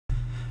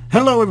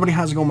Hello everybody,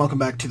 how's it going? Welcome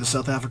back to the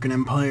South African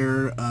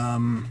Empire.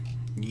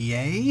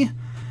 Yay?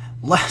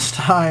 Last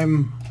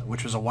time,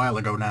 which was a while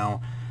ago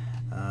now,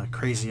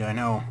 crazy I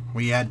know,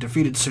 we had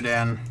defeated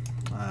Sudan.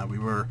 We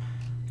were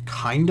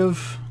kind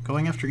of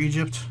going after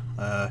Egypt.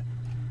 I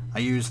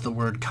used the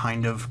word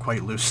kind of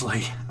quite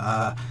loosely.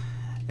 I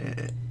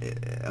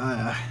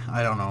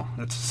don't know,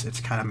 it's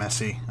kind of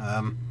messy.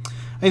 I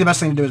think the best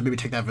thing to do is maybe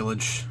take that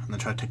village and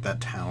then try to take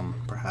that town,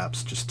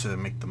 perhaps, just to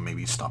make them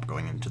maybe stop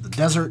going into the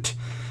desert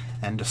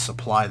and to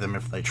supply them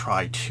if they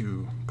try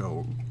to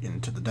go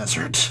into the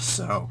desert.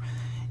 So,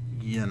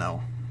 you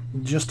know,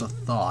 just a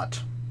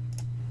thought.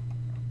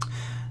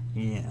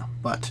 Yeah,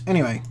 but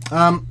anyway,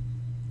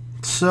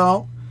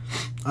 so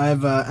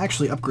I've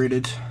actually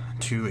upgraded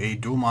to a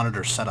dual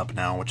monitor setup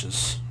now, which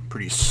is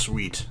pretty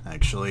sweet,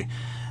 actually,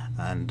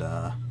 and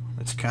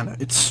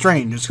it's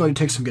strange. It's going to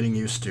take some getting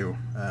used to.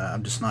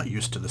 I'm just not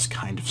used to this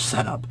kind of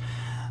setup,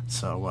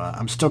 so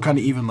I'm still kind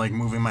of even like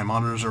moving my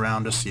monitors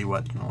around to see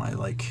what I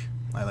like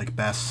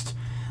best.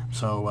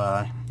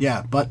 So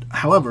yeah, but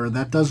however,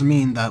 that does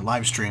mean that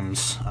live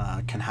streams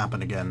can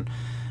happen again,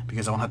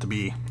 because I won't have to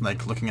be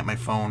like looking at my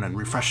phone and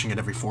refreshing it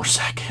every 4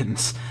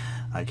 seconds.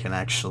 I can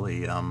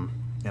actually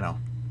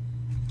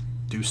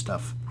do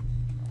stuff.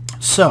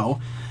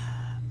 So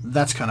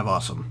that's kind of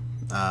awesome.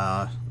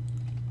 I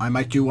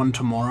might do one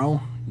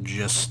tomorrow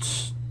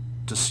just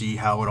to see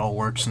how it all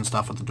works and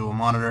stuff with the dual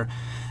monitor,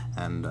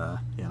 and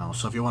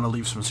so if you want to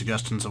leave some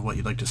suggestions of what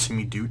you'd like to see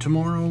me do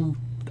tomorrow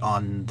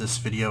on this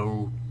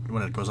video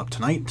when it goes up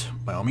tonight,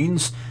 by all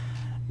means,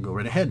 go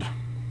right ahead.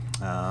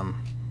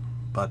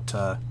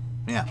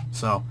 Yeah,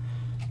 so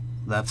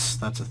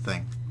that's a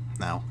thing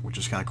now, which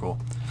is kind of cool.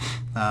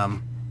 I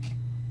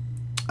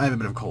have a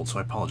bit of a cold, so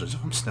I apologize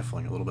if I'm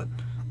sniffling a little bit.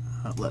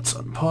 Let's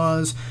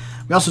unpause.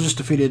 We also just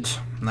defeated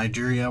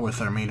Nigeria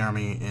with our main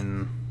army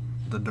in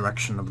the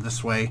direction of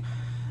this way,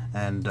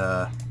 and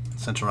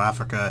Central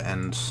Africa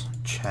and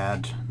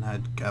Chad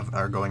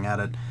are going at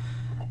it.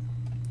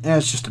 And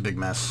it's just a big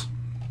mess,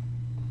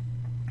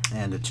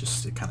 and it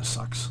kind of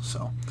sucks.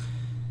 So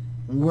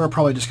we're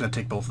probably just going to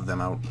take both of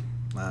them out.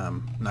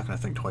 I'm not going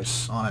to think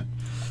twice on it.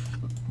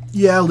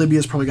 Yeah,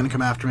 Libya's probably going to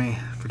come after me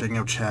for taking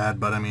out Chad,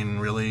 but I mean,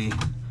 really,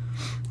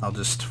 I'll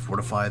just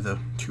fortify the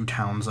 2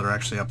 towns that are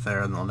actually up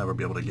there, and they'll never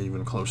be able to get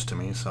even close to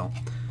me, so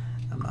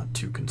I'm not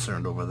too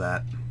concerned over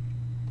that.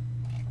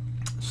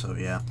 So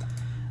yeah,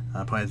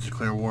 I'll probably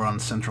declare war on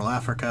Central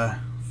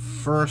Africa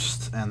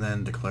first, and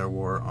then declare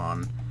war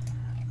on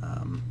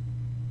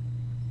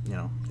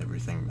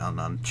everything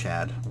on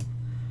Chad.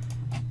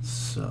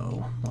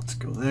 So let's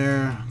go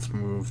there. Let's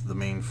move the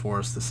main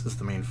force. This is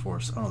the main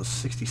force. Oh, the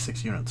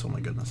 66 units. Oh my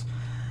goodness.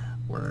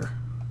 They're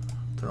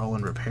all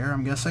in repair,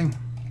 I'm guessing.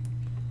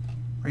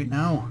 Right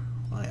now,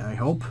 I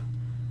hope.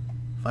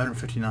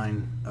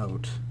 559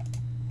 out.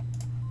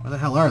 Where the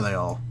hell are they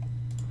all?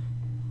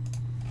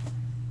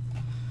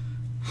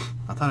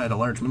 I thought I had a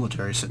large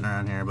military sitting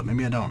around here, but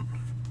maybe I don't.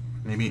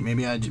 Maybe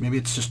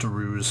it's just a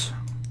ruse.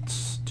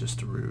 It's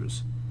just a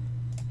ruse.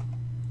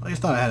 I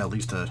just thought I had at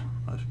least a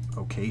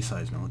okay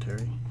sized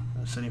military.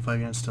 75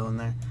 units still in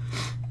there.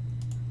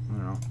 I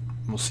don't know.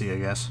 We'll see, I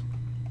guess.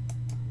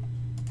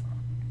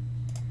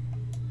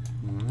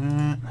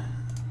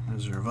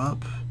 Reserve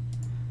up.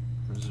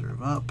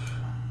 Reserve up.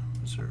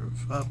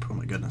 Reserve up. Oh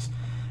my goodness.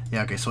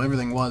 Yeah, okay, so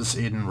everything was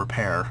in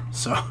repair.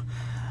 So,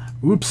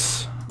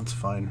 oops. That's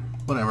fine.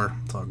 Whatever.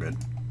 It's all good.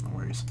 No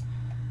worries.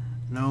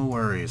 No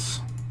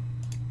worries.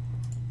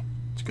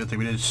 It's a good thing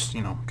we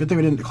didn't, good thing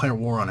we didn't declare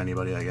war on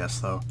anybody, I guess,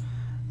 though.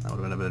 That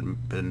would have been a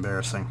bit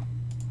embarrassing.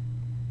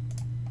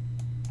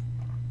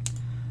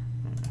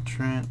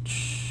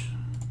 Trench.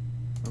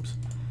 Oops.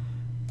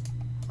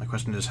 My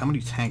question is, how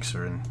many tanks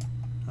are in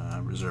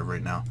reserve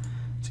right now?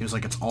 Seems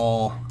like it's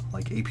all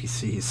like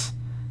APCs.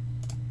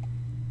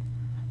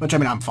 Which, I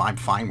mean, I'm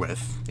fine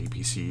with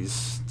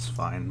APCs. It's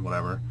fine,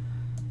 whatever.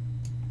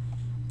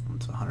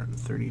 It's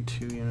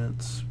 132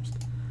 units.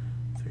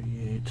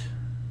 38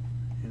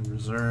 in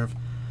reserve.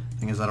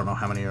 Thing is, I don't know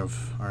how many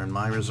are in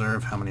my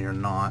reserve, how many are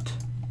not.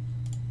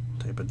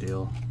 Type of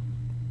deal.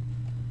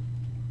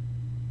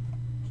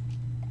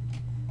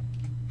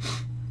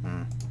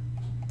 And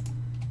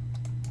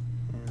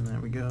there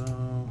we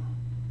go.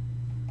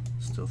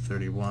 Still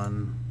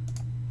 31.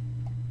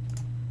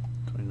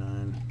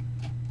 29.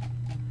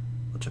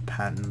 Bunch of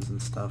Pattons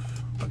and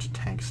stuff. Bunch of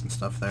tanks and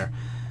stuff there.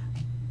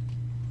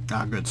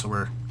 Ah, good. So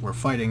we're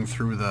fighting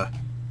through the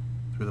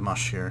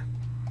mush here.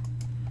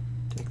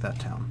 Take that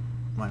town.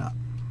 Why not?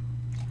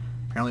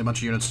 Apparently a bunch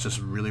of units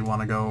just really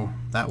want to go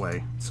that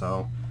way,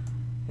 so,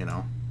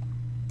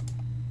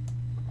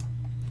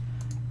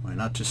 why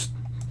not just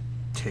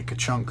take a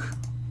chunk?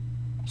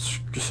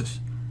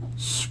 Just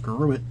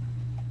screw it.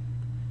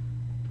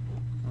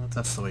 Well, if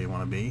that's the way you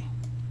want to be,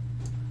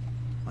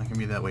 I can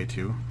be that way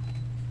too.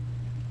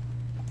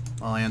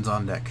 All hands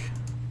on deck.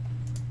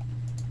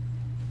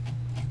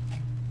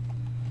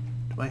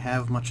 Do I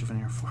have much of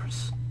an air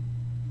force?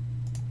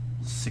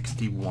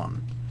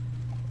 61.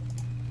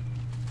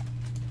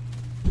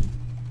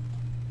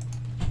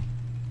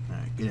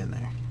 Get in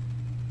there.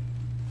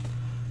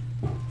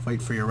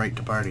 Fight for your right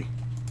to party.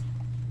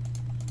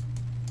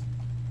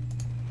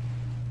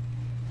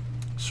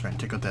 Let's try and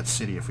take out that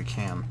city if we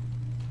can.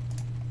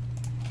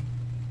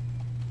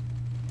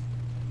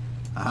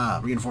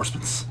 Aha!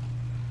 Reinforcements!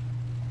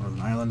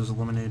 Northern Ireland is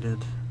eliminated.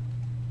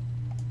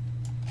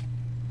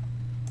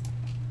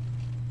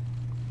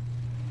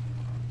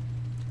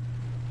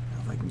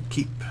 Now if I can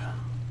keep...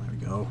 There we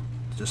go.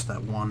 Just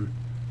that one.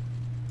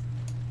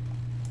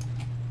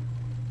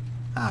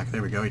 Ah,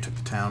 there we go. He took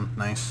the town.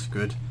 Nice.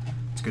 Good.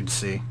 It's good to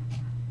see.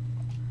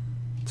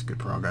 It's good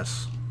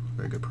progress.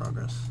 Very good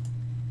progress.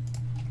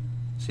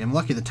 See, I'm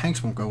lucky the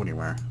tanks won't go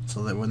anywhere.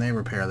 So that when they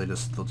repair, they'll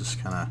just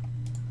kind of...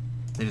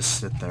 They just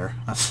sit there.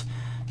 That's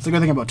the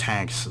good thing about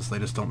tanks, is they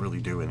just don't really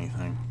do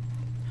anything.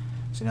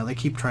 See, now they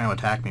keep trying to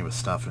attack me with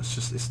stuff, and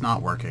it's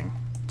not working.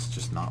 It's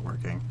just not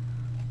working.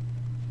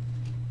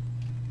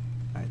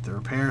 Alright, the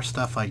repair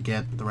stuff I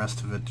get, the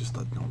rest of it, just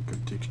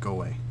go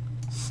away.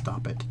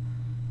 Stop it.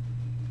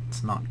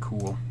 It's not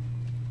cool.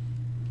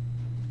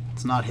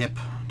 It's not hip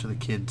to the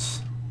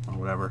kids, or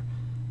whatever.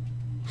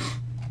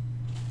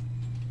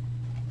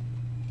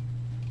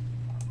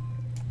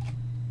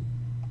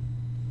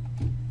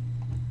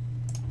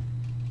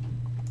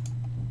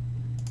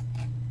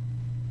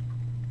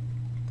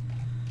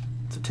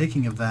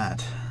 Taking of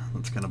that's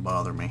going to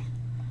bother me.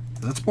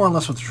 That's more or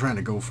less what they're trying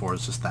to go for,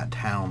 is just that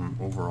town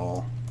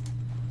overall.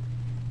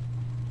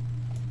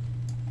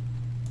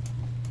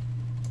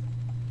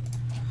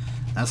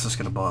 That's just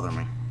going to bother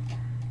me.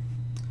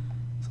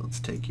 So let's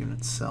take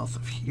units south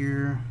of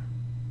here.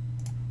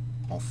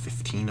 All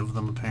 15 of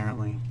them,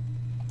 apparently.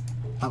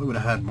 Thought we would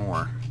have had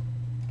more,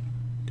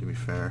 to be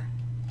fair.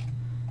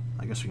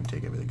 I guess we can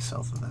take everything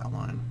south of that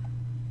line.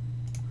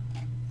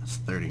 That's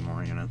 30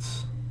 more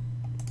units.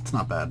 It's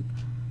not bad.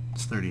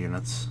 It's 30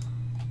 units.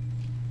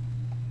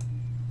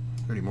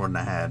 30 more than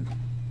I had.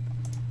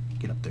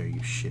 Get up there, you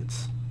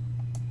shits.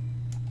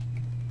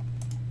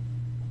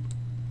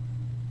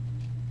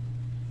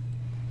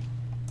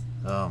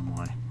 Oh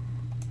my.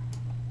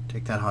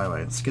 Take that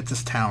highway. Let's get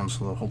this town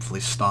so they'll hopefully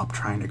stop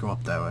trying to go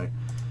up that way.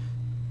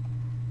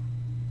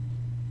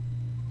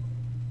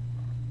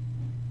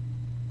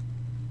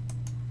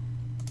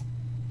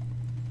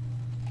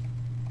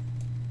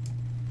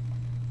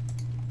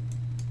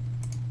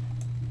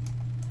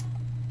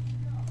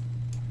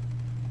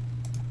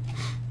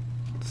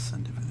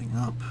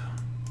 Up.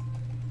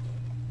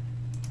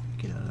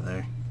 Get out of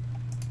there.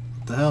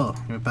 What the hell?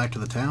 You went back to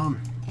the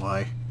town?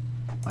 Why?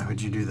 Why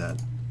would you do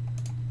that?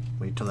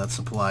 Wait till that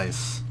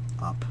supply's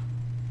up.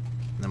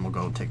 And then we'll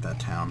go take that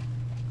town.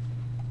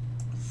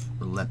 With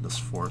relentless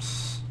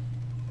force.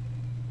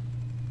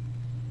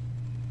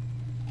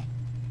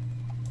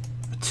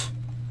 What?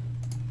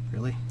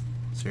 Really?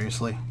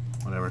 Seriously?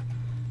 Whatever.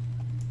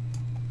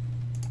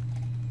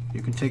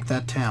 You can take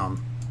that town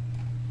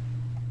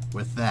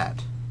with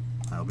that.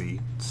 I'll be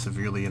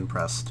severely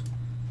impressed.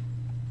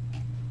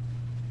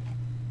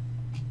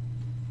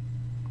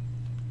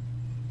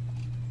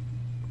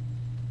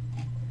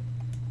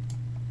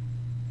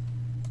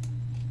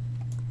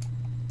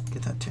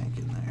 Get that tank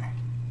in there.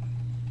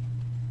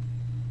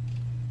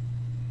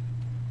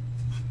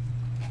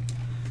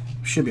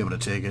 Should be able to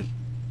take it.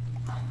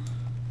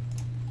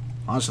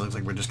 Honestly, looks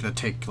like we're just gonna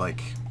take,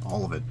 like,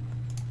 all of it.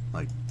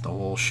 Like, the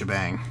whole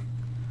shebang.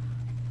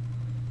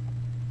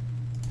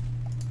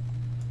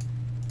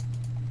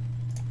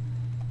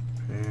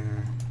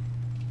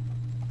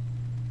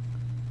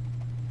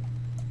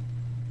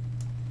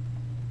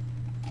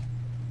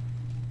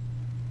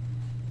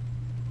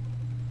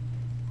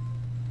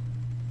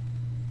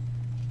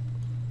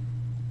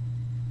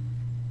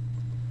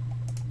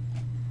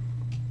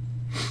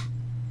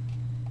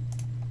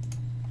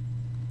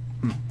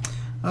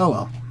 Oh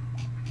well.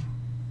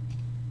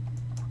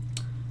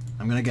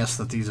 I'm gonna guess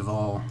that these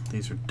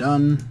are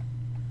done.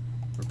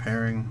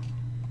 Repairing.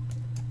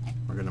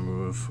 We're gonna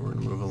move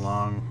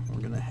along.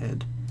 We're gonna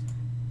head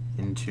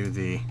into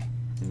the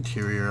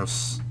interior of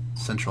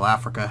Central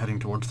Africa, heading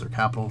towards their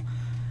capital,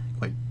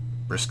 quite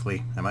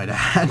briskly, I might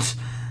add.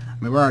 I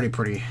mean, we're already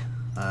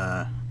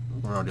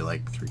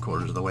like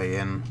 3/4 of the way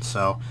in,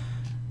 so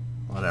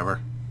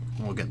whatever.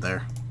 We'll get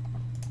there.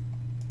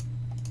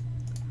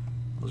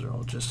 Those are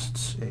all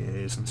just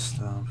AAs and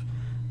stuff.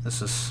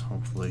 This is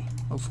hopefully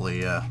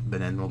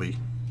Benin will be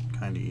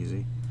kind of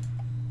easy.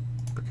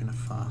 Burkina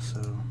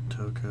Faso,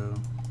 Togo.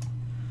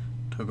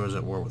 Togo's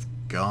at war with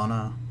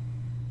Ghana.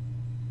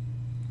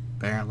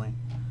 Apparently.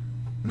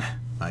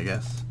 I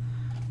guess.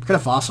 Burkina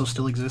Faso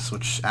still exists,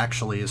 which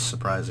actually is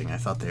surprising. I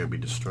thought they would be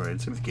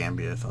destroyed. Same with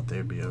Gambia. I thought they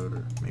would be out,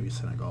 or maybe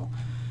Senegal.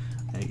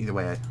 Either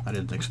way, I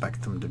didn't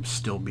expect them to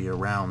still be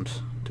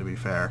around, to be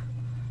fair.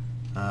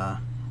 Oh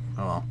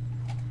well.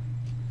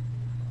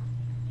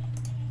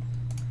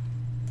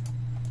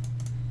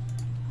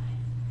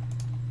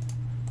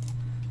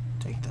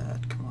 Take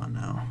that. Come on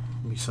now.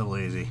 Don't be so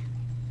lazy.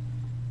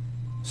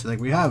 So, like,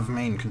 we have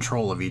main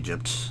control of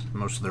Egypt.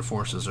 Most of their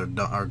forces are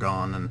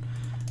gone, and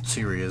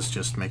Syria is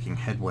just making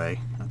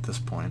headway at this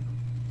point.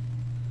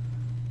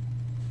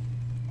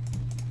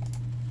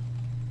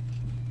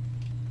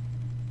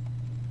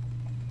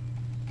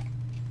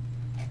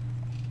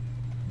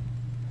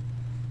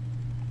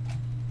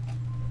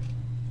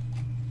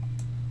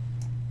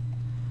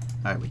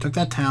 Alright, we took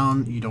that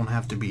town. You don't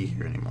have to be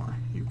here anymore.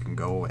 You can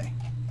go away.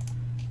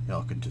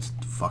 Y'all could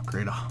just fuck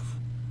right off.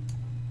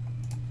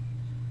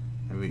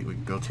 Maybe we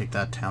can go take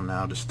that town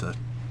now just to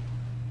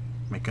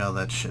make all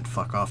that shit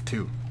fuck off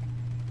too.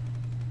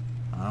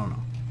 I don't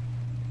know.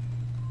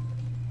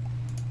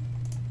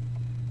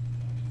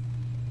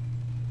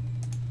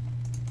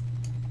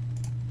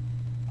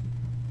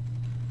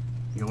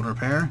 You will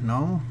repair?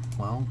 No?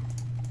 Well,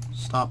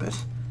 stop it.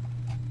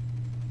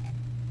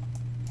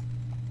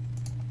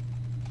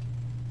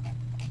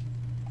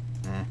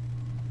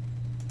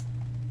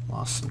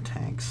 Lost some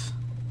tanks.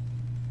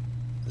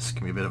 This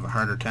can be a bit of a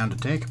harder town to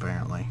take,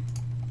 apparently.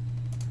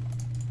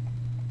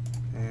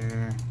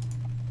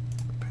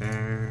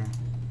 Repair,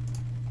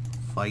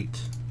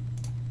 fight.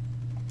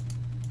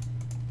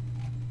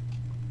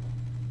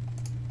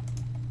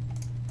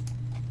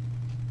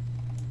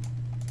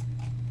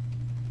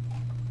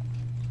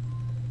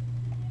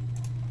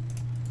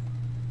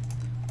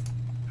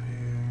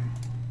 Repair.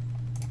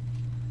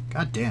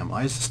 God damn,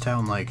 why is this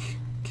town, like,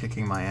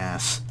 kicking my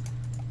ass?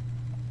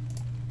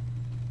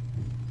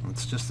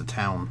 It's just a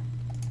town.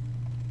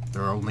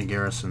 There are only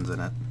garrisons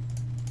in it.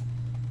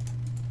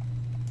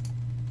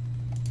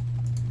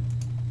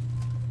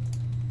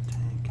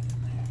 Tank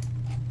in there.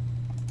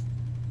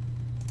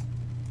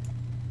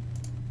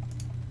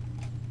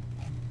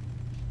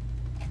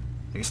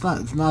 It's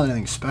not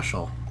anything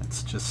special.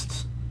 It's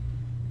just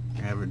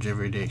your average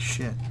everyday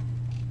shit.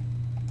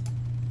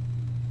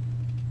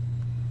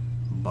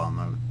 Bomb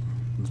out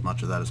as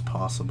much of that as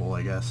possible,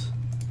 I guess.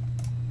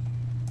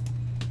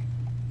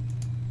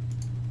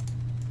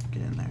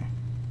 Get in there.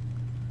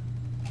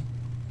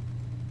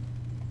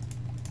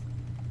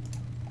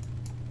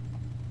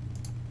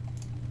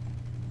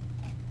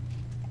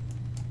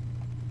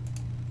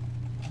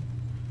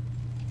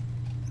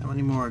 How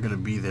many more are going to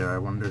be there, I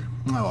wonder?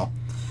 Oh well.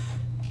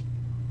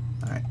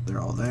 Alright, they're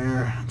all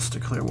there. Let's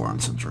declare war on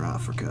Central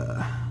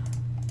Africa.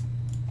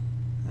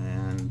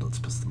 And let's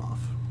piss them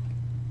off.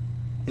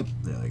 Yep,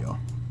 there they go.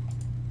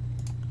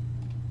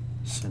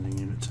 Sending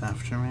units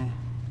after me.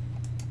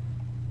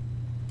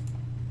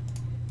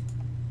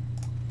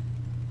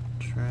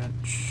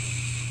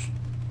 Trench.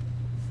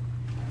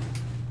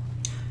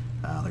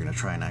 They're going to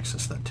try and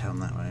access that town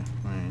that way.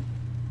 I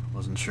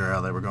wasn't sure how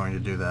they were going to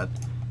do that.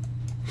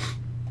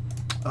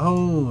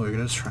 Oh, they're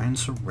going to try and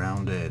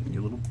surround it.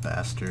 You little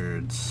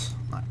bastards.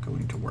 Not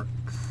going to work.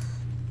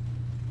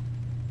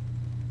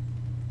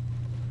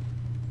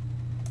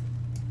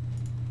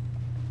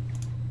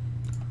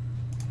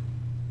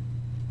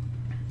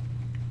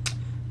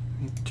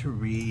 Need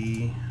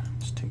to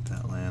just take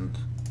that land.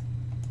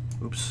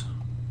 Oops.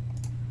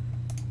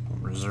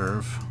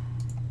 Reserve.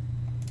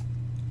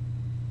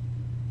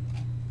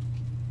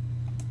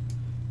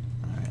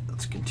 Alright,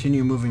 let's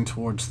continue moving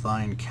towards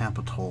Thine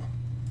capital.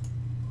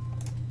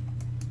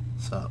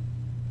 What's up?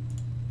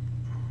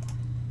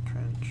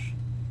 Trench.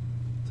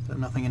 Does that have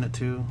nothing in it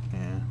too?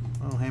 Yeah.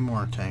 Oh, hey,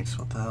 more tanks.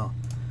 What the hell?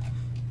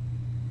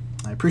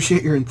 I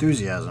appreciate your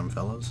enthusiasm,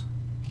 fellas.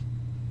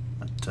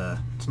 But,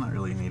 it's not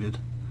really needed.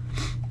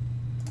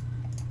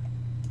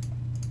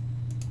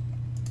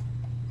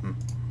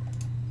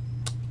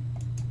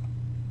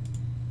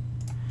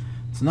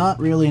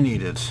 Not really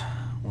needed.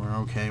 We're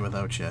okay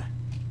without you.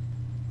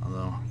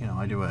 Although, you know,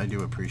 I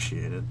do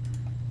appreciate it.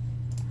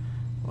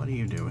 What are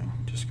you doing?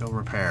 Just go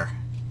repair.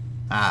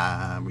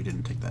 Ah, we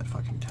didn't take that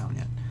fucking town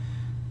yet.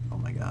 Oh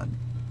my god.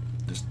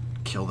 Just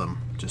kill them.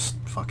 Just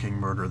fucking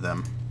murder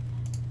them.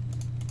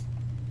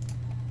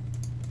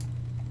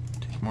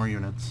 Take more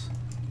units.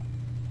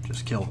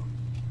 Just kill them.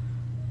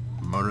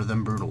 Murder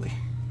them brutally.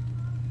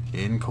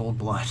 In cold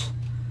blood.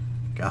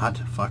 God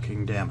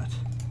fucking damn it.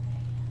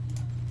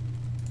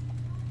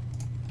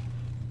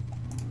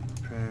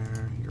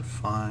 You're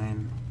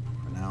fine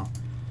for now.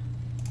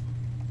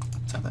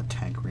 Let's have that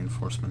tank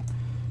reinforcement.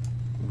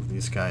 Move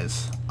these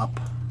guys up.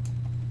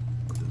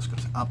 Move this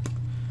goes up.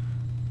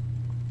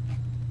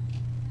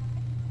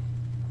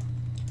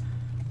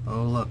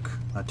 Oh look,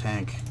 a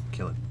tank.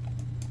 Kill it.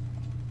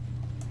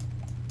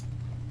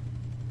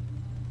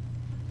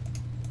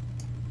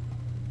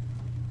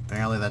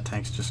 Apparently that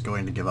tank's just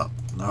going to give up.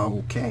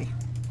 Okay.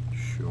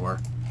 Sure.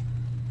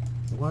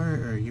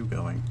 Where are you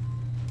going?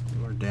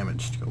 You are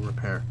damaged. Go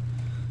repair.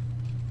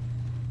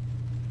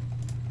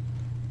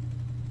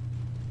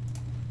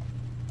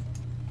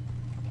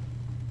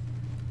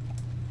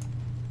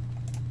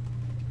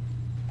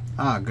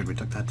 Ah, good, we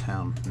took that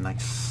town.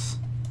 Nice.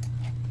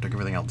 Took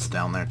everything else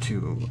down there,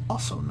 too.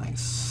 Also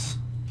nice.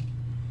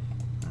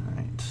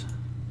 Alright.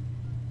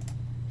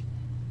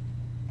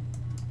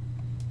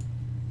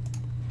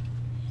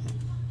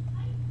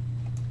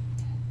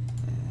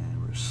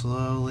 And we're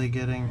slowly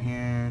getting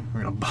here.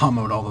 We're gonna bomb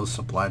out all those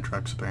supply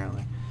trucks,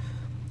 apparently.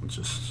 It's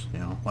just, you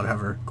know,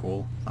 whatever.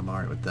 Cool. I'm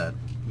alright with that.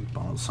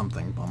 Bomb out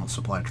something. Bomb out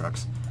supply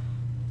trucks.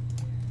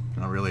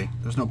 You know, really,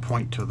 there's no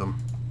point to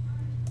them.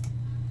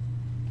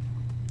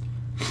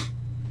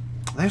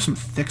 They have some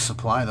thick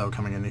supply, though,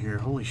 coming into here.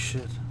 Holy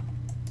shit.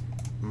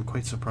 I'm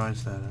quite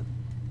surprised at it.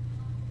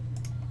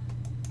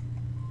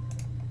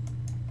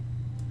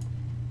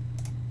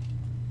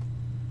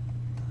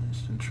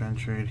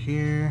 trench right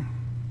here.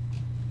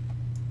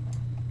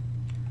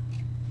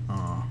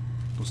 Oh,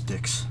 those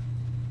dicks.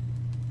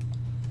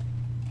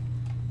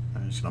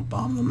 I'm just gonna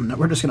bomb them. No,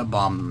 we're just gonna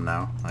bomb them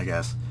now, I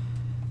guess.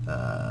 Oh,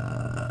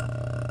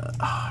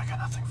 I got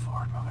nothing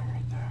forward moving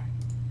right there.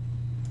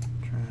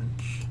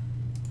 Trench.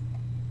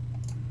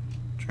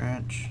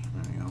 Trench.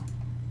 There we go.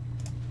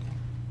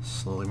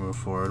 Slowly move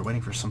forward,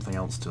 waiting for something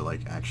else to,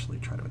 like, actually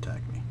try to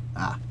attack me.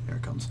 Ah, here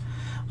it comes.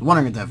 I was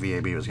wondering if that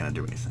VAB was gonna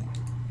do anything.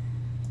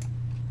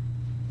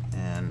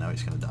 And now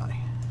he's gonna die.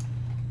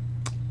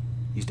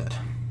 He's dead.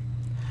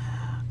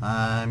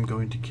 I'm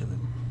going to kill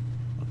him.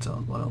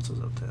 What else is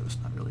out there? There's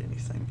not really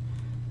anything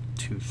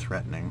too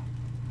threatening.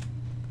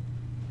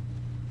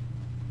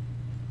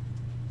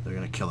 They're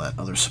gonna kill that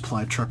other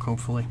supply truck,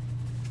 hopefully.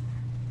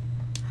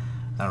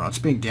 I don't know, it's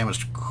being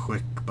damaged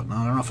quick, but no,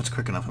 I don't know if it's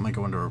quick enough. I might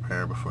go into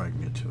repair before I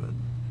can get to it.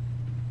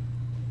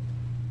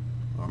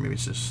 Or maybe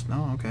it's just,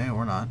 no, okay,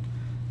 or not.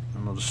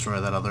 And we'll destroy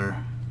that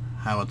other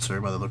howitzer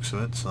by the looks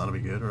of it, so that'll be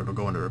good, or it'll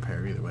go into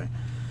repair either way.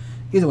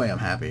 Either way, I'm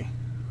happy.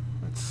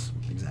 That's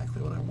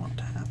exactly what I want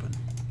to happen.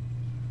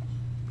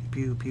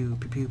 Pew, pew,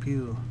 pew, pew,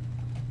 pew.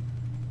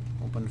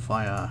 Open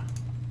fire.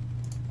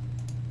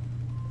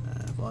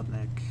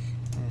 Vodnik.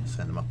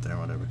 Send him up there,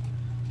 whatever.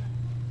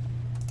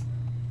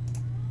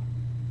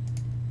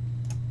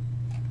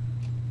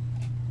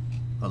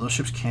 Oh, those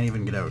ships can't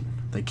even get out.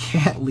 They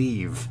can't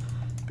leave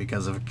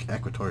because of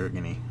Equatorial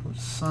Guinea. Those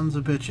sons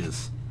of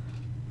bitches.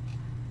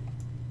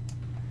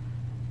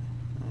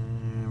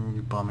 And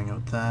we're bombing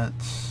out that.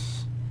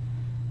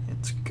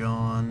 It's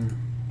gone.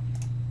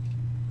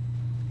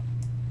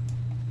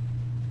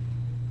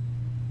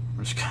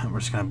 We're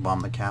just gonna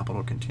bomb the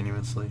capital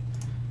continuously.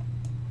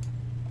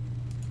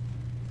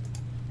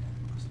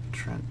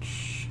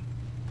 Trench.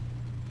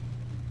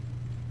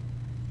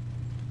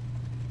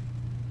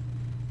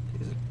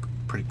 He's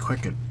pretty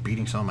quick at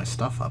beating some of my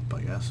stuff up,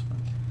 I guess. But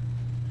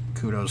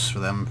kudos for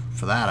them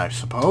for that, I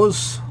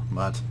suppose.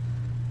 But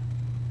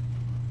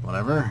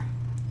whatever.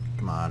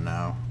 Come on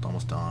now. It's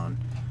almost done.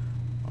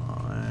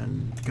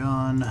 And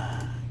gone.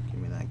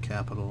 Give me that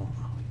capital.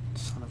 Oh,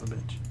 son of a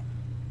bitch.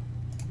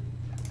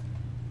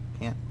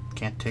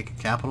 Can't take a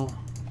capital?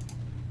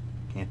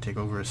 Can't take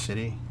over a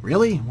city?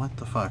 Really? What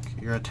the fuck?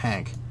 You're a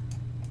tank.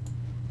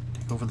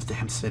 Take over the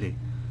damn city.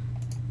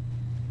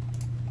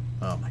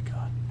 Oh my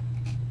god.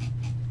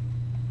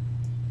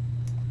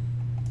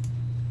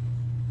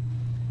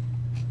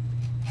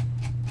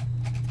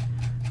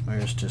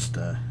 Where's just,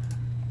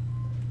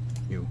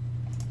 you.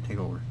 Take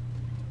over.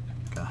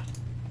 God.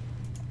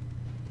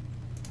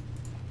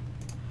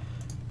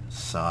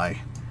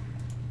 Sigh.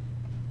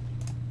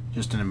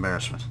 Just an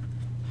embarrassment.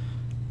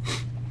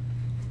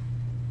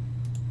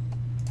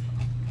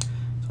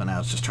 So now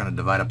it's just trying to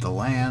divide up the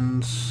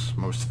land.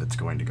 Most of it's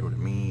going to go to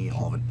me.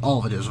 All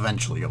of it is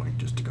eventually going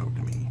just to go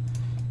to me.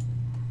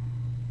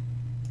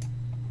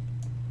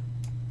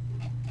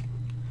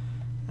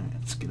 Alright,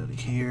 let's get out of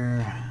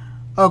here.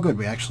 Oh good,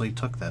 we actually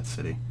took that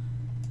city.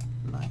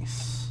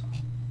 Nice.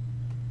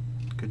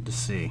 Good to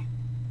see.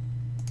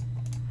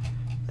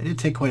 They did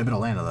take quite a bit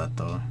of land of that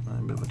though.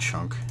 A bit of a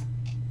chunk.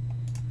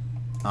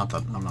 Not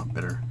that I'm not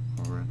bitter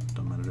over it.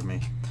 Don't matter to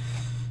me.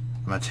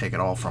 I'm gonna take it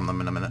all from them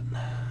in a minute.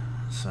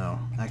 So,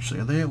 actually,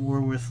 are they at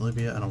war with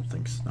Libya? I don't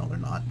think so. No, they're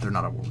not. They're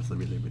not at war with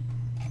Libya.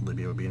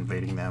 Libya would be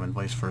invading them and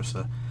vice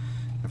versa,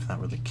 if that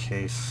were the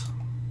case.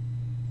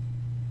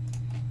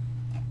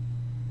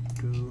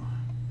 Do.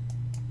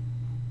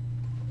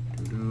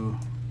 Do-do.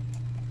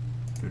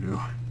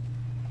 Do-do.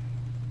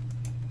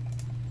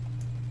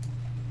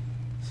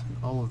 Send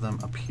all of them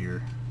up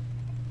here.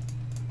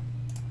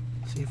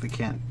 See if we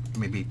can't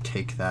maybe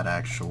take that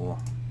actual...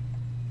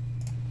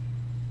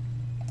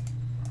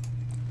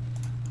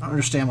 I don't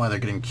understand why they're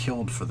getting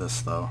killed for this,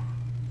 though.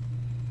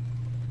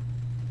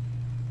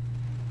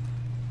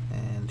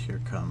 And here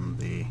come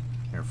the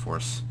Air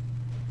Force,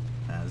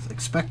 as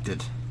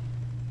expected.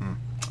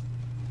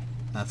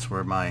 That's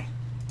where my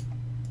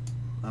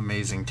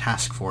amazing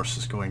task force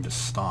is going to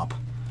stop,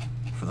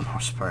 for the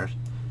most part.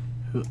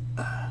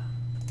 I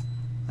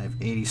have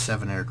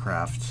 87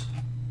 aircraft.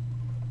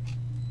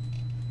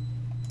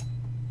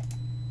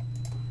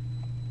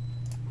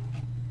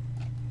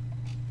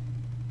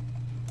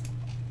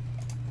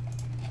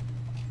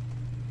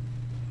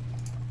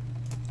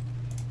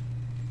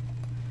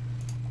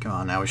 Come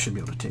on, now we should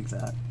be able to take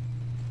that.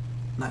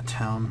 That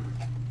town.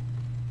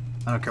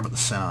 I don't care about the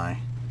Sinai,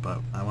 but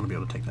I want to be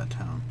able to take that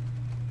town.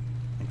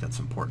 I think that's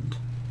important.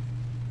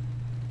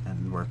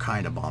 And we're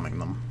kind of bombing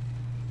them.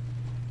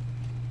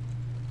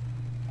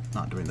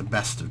 Not doing the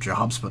best of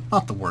jobs, but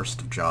not the worst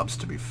of jobs,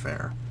 to be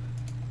fair.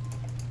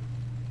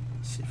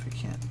 Let's see if we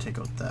can't take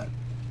out that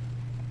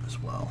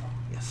as well.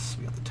 Yes,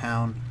 we got the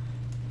town.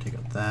 Take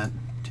out that.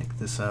 Take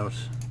this out.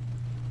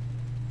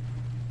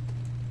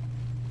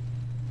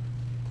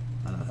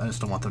 I just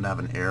don't want them to have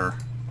an air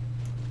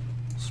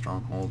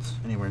stronghold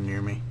anywhere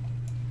near me.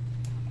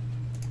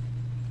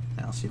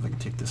 Now, I'll see if I can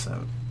take this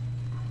out.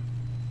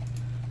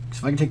 Because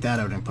if I can take that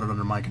out and put it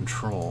under my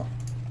control,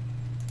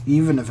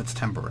 even if it's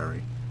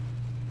temporary,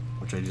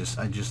 which which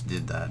I just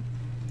did that.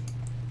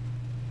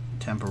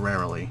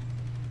 Temporarily.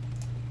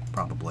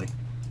 Probably.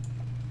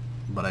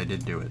 But I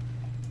did do it.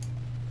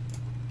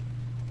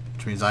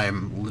 Which means I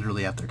am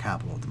literally at their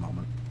capital at the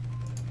moment.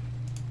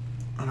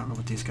 I don't know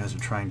what these guys are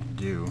trying to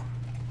do.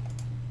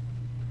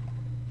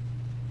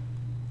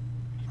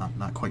 I'm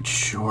not quite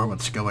sure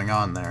what's going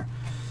on there.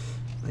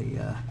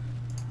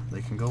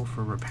 They can go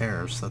for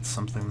repairs. That's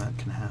something that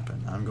can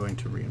happen. I'm going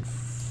to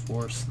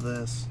reinforce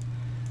this,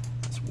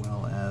 as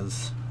well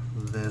as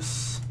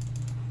this.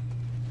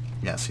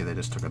 Yeah, see, they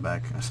just took it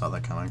back. I saw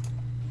that coming.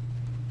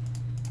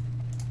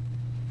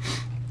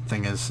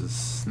 Thing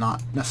is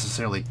not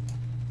necessarily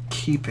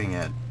keeping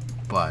it,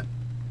 but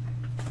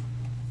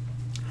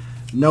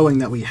knowing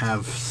that we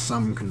have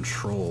some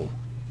control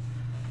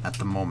at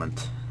the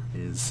moment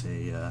is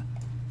a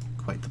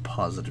quite the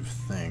positive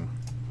thing.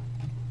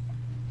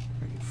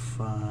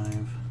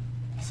 35,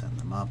 send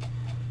them up.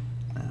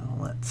 Now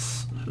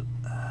let's,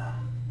 I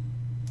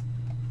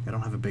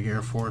don't have a big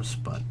air force,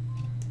 but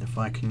if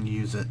I can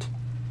use it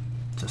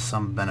to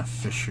some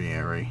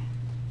beneficiary,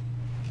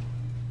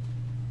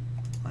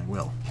 I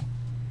will.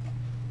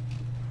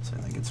 So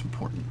I think it's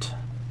important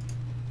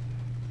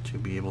to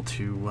be able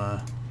to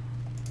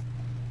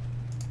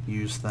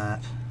use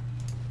that.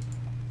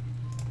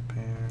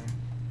 Repair.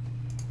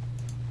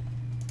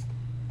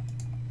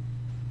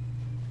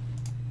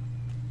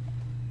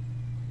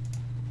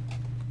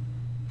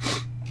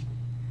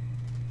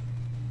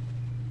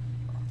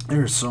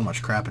 There's so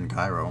much crap in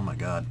Cairo, oh my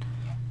god.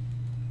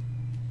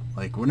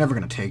 Like, we're never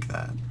going to take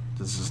that.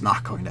 This is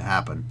not going to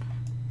happen.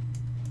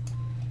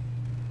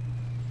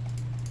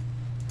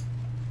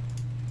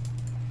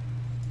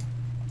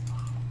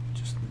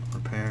 Just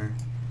repair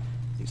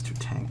these two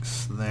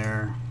tanks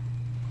there.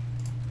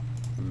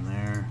 And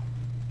there.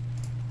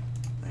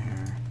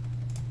 There.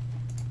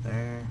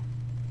 There.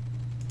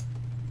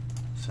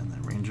 Send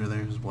that ranger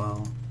there as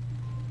well.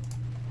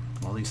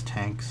 All these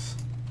tanks.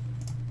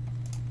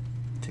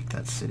 Take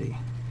that city.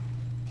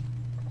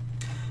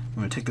 I'm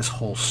going to take this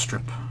whole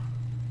strip.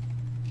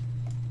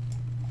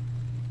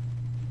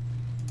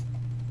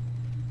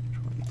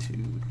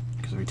 22.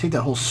 Because if we take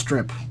that whole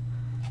strip,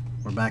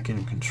 we're back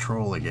in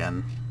control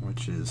again,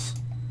 which is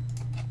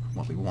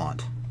what we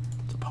want.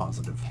 It's a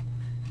positive,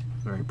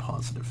 very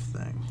positive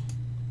thing.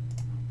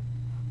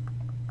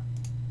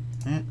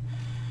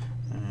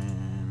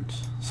 And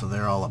so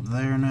they're all up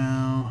there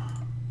now.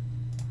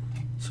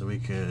 So we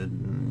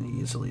could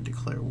easily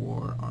declare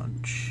war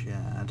on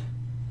Chad.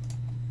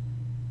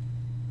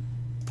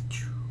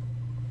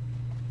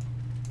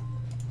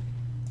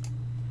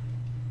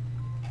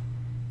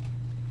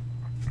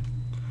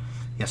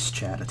 Yes,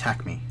 Chad,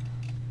 attack me.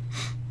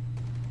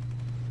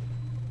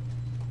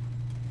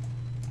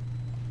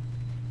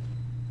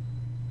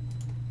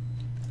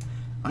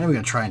 I'm even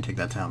going to try and take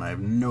that town. I have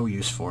no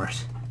use for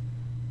it.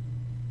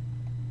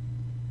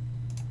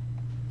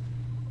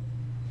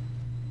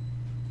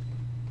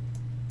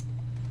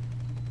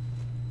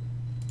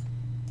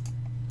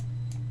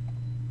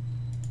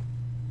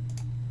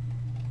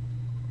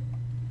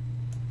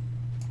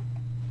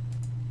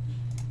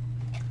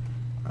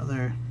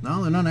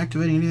 No, they're not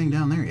activating anything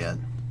down there yet.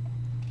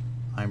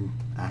 I'm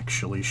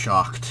actually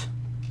shocked.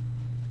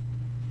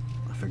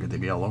 I figured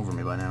they'd be all over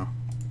me by now.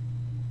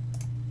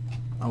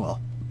 Oh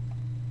well.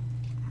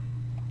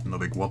 No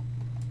big whoop.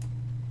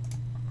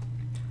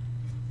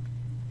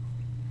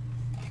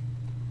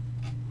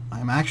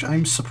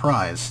 I'm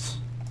surprised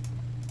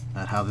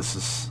at how this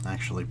is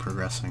actually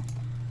progressing.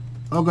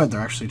 Oh good,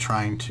 they're actually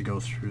trying to go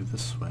through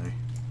this way.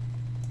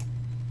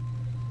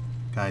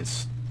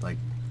 Guys, like,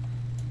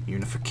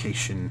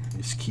 unification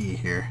is key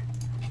here.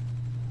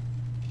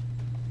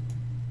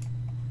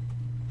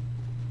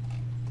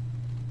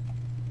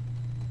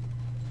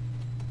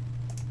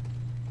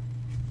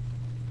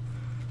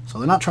 So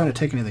they're not trying to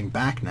take anything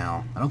back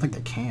now. I don't think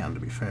they can, to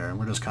be fair.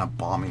 We're just kind of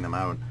bombing them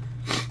out.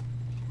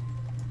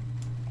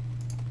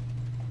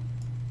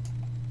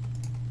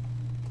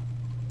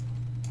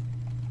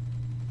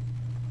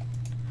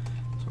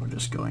 So we're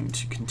just going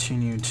to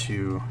continue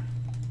to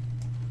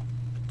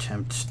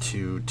attempt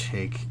to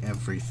take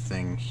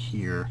everything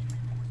here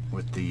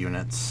with the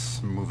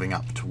units moving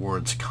up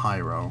towards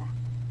Cairo.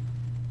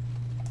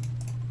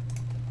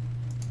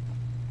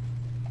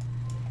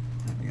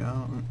 There we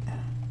go.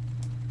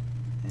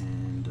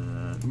 And,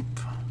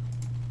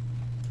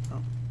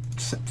 oh,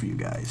 except for you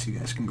guys. You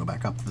guys can go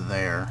back up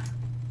there.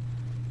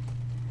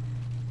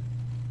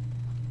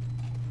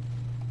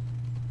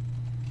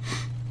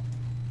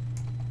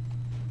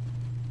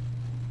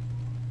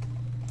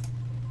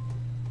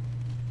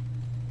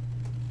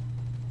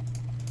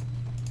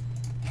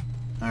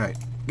 Alright,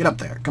 get up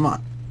there. Come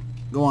on.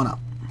 Go on up.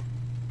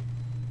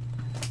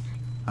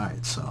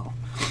 Alright, so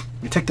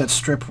we take that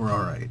strip, we're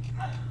alright.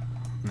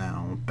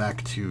 Now,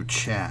 back to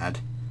Chad.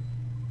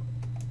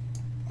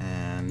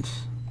 And...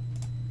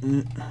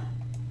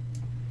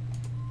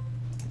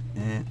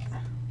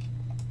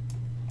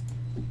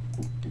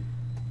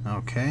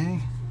 Okay.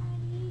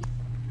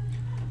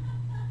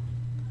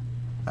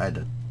 I had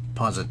to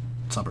pause it.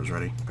 Supper's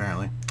ready,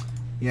 apparently.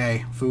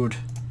 Yay, food.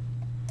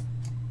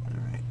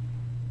 Alright.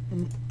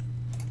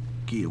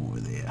 Get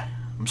over there.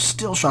 I'm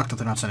still shocked that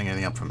they're not sending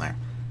anything up from there.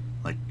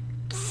 Like,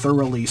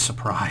 thoroughly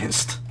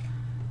surprised.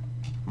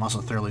 I'm also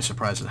thoroughly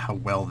surprised at how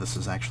well this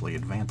is actually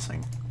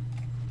advancing.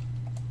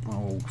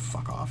 Oh,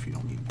 fuck off. You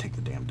don't need to take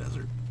the damn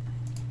desert.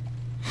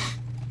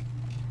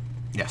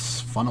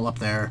 Yes, funnel up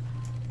there.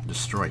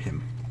 Destroy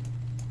him.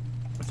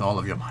 With all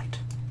of your might.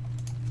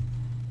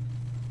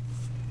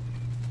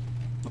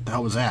 What the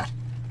hell was that?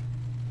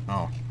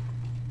 Oh.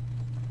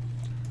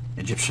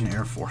 Egyptian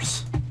Air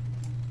Force.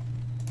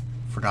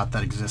 Forgot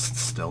that exists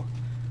still.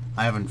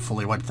 I haven't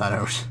fully wiped that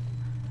out.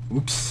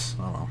 Oops.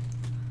 Oh well.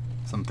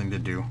 Something to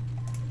do.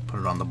 Put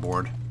it on the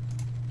board.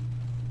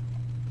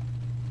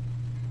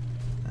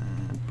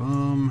 And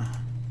boom.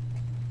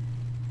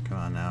 Come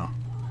on now.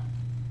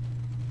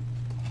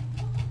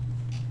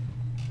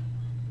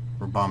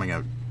 We're bombing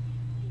out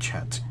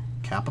Chad's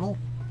capital?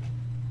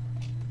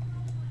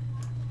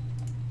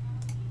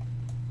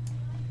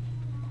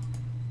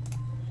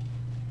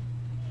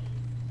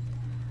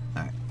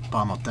 Alright,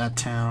 bomb out that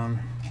town.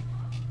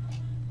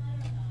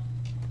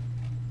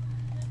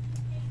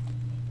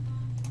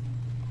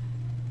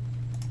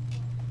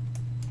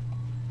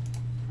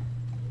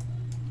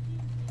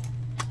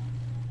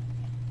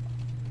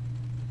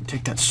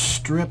 Take that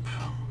strip.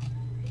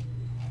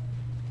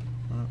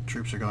 Oh,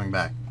 troops are going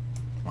back.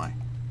 Why?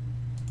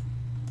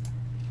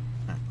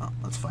 Alright, well,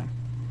 that's fine.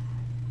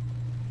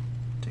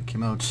 Take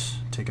him out.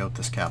 Take out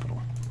this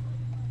capital.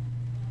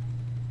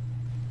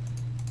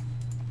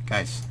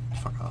 Guys,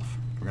 fuck off.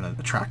 We're gonna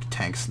attract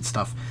tanks and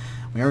stuff.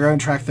 We are going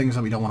to attract things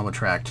that we don't want to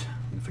attract,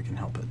 if we can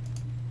help it.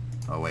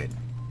 Oh, wait.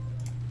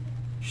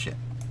 Shit.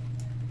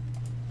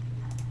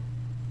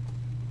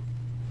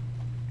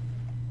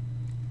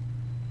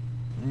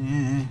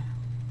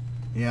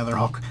 Yeah,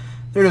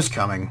 they're just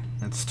coming.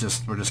 It's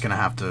just, we're just gonna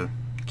have to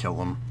kill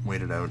them,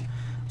 wait it out.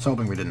 I was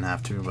hoping we didn't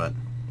have to, but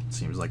it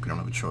seems like we don't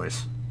have a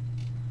choice.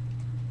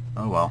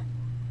 Oh well.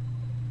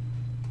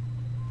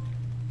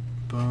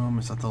 Boom,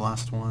 is that the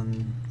last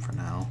one for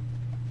now?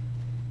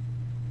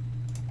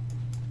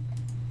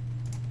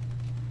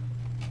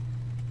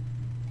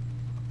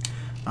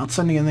 Not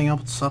sending anything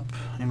else up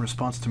in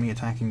response to me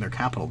attacking their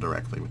capital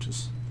directly, which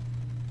is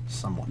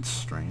somewhat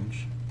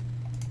strange.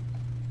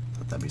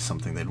 Thought that'd be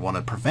something they'd want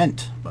to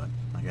prevent, but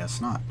I guess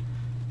not.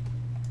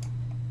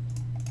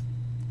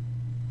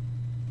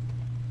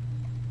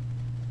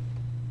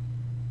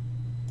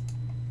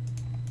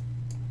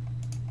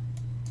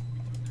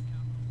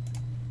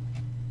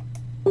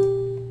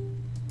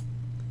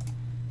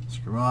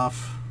 Screw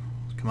off.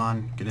 Come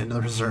on, get into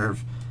the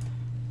reserve.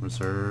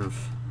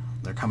 Reserve.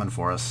 They're coming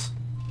for us.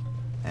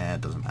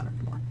 It doesn't matter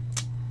anymore.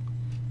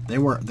 They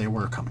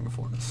were coming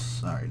for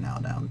us. Alright, now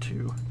down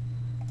to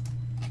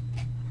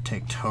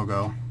take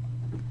Togo.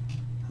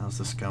 How's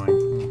this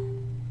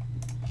going?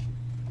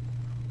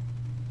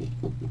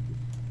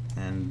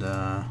 And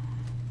I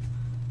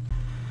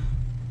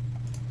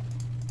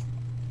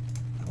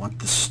want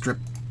this strip.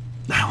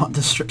 I want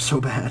this strip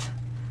so bad.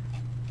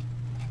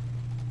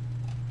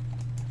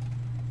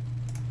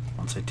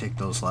 Once I take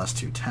those last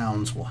two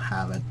towns, we'll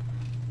have it.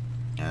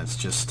 And it's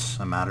just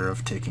a matter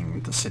of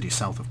taking the city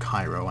south of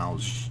Cairo, Al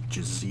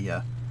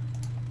Jazeera.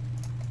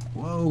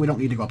 Whoa, we don't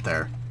need to go up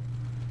there.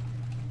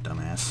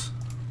 Dumbass.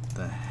 What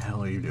the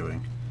hell are you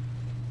doing?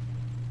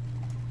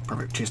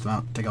 Perfect, chase them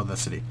out. Take out that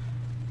city.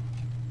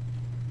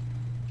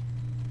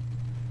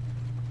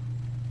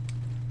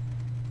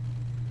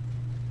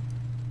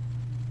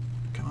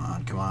 Come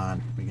on, come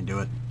on. We can do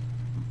it.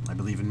 I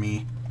believe in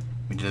me.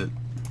 We did it.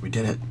 We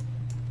did it.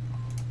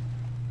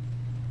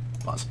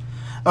 Pause.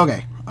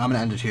 Okay, I'm gonna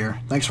end it here.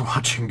 Thanks for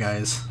watching,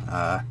 guys.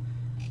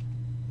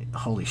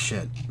 Holy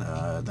shit,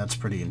 that's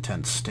pretty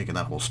intense, taking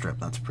that whole strip.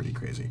 That's pretty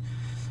crazy.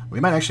 We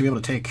might actually be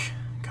able to take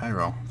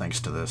Cairo, thanks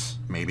to this.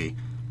 Maybe.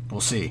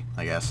 We'll see,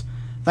 I guess.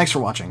 Thanks for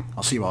watching.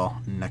 I'll see you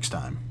all next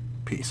time.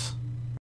 Peace.